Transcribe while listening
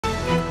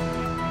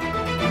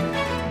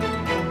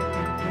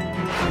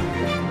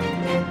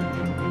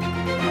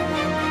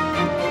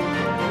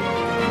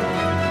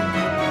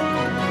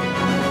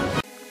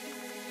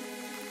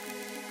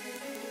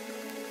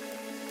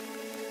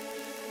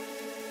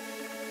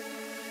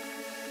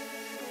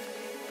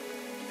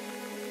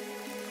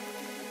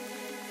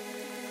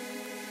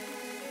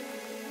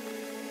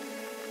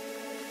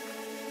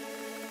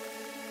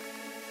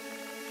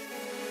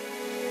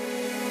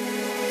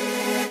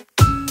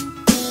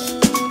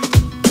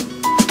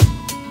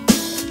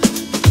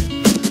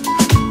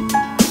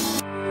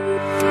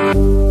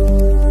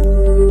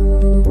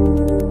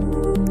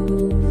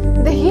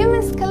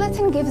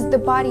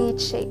body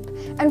its shape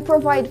and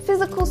provide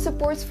physical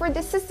supports for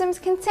the systems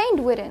contained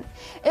within.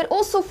 It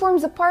also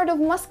forms a part of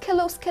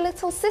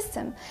musculoskeletal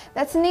system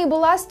that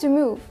enable us to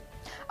move.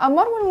 I'm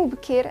Mروة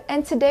المبكر,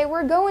 and today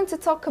we're going to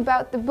talk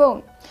about the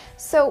bone.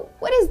 So,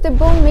 what is the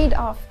bone made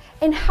of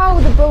and how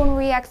the bone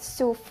reacts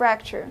to a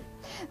fracture?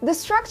 The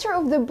structure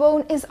of the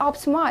bone is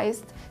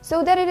optimized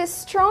so that it is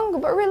strong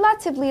but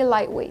relatively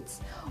lightweight.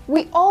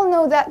 We all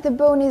know that the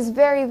bone is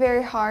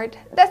very hard,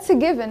 that's a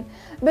given,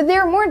 but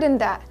they're more than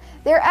that.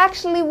 They're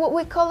actually what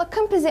we call a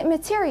composite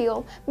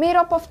material made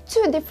up of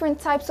two different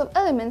types of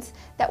elements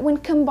that when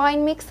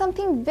combined make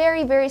something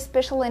very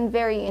special and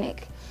very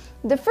unique.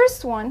 The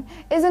first one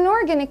is an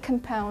organic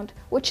compound,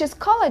 which is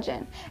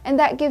collagen, and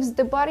that gives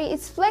the body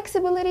its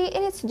flexibility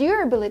and its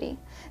durability.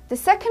 The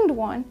second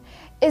one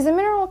is a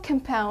mineral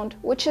compound,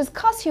 which is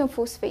calcium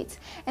phosphate,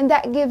 and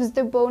that gives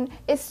the bone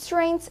its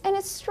strength and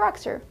its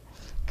structure.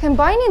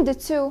 Combining the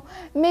two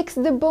makes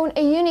the bone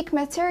a unique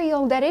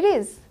material that it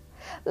is.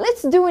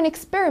 Let's do an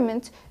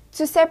experiment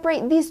to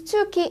separate these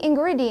two key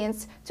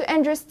ingredients to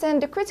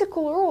understand the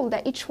critical role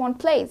that each one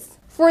plays.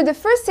 For the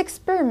first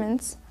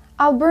experiment,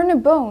 I'll burn a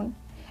bone,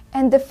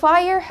 and the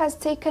fire has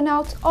taken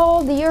out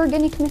all the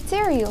organic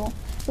material,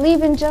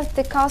 leaving just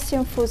the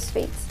calcium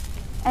phosphate.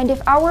 And if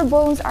our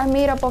bones are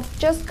made up of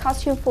just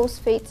calcium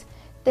phosphate,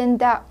 then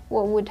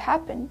what would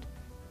happen?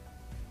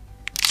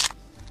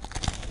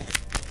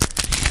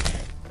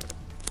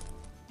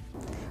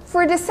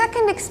 For the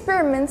second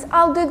experiment,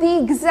 I'll do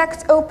the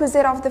exact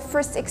opposite of the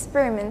first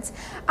experiment.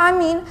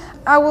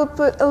 I will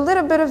put a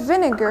little bit of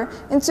vinegar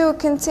into a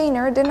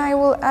container, then I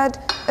will add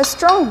a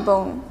strong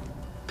bone.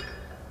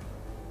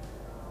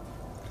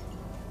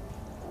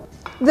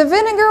 The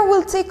vinegar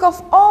will take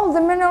off all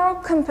the mineral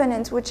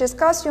components, which is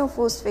calcium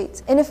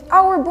phosphate. And if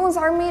our bones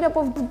are made up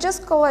of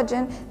just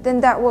collagen,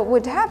 then what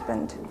would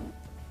happen?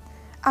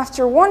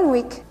 After 1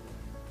 week,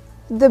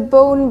 the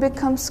bone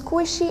becomes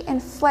squishy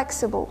and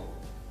flexible.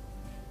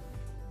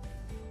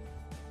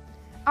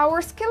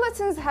 Our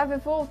skeletons have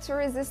evolved to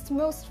resist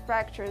most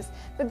fractures,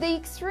 but the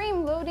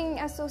extreme loading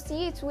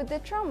associated with the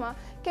trauma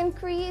can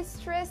create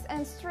stress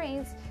and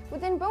strains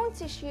within bone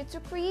tissue to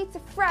create a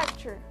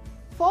fracture.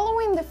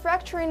 Following the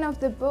fracturing of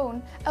the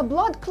bone, a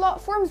blood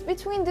clot forms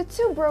between the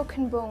two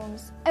broken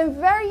bones, and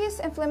various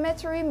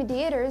inflammatory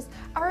mediators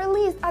are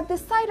released at the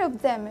site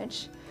of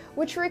damage,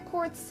 which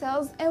records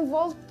cells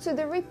involved to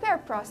the repair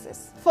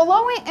process.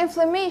 Following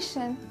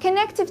inflammation,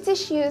 connective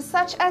tissues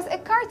such as a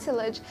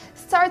cartilage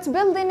starts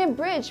building a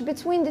bridge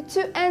between the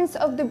two ends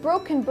of the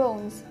broken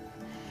bones.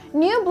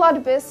 New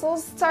blood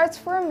vessels start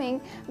forming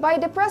by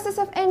the process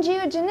of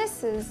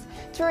angiogenesis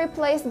to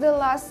replace the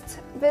last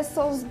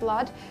vessel's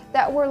blood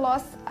that were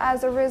lost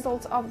as a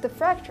result of the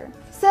fracture.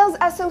 Cells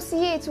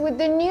associate with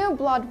the new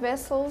blood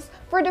vessels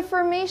for the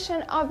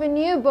formation of a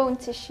new bone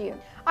tissue.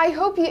 I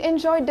hope you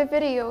enjoyed the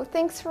video.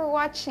 Thanks for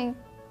watching.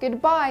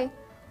 Goodbye.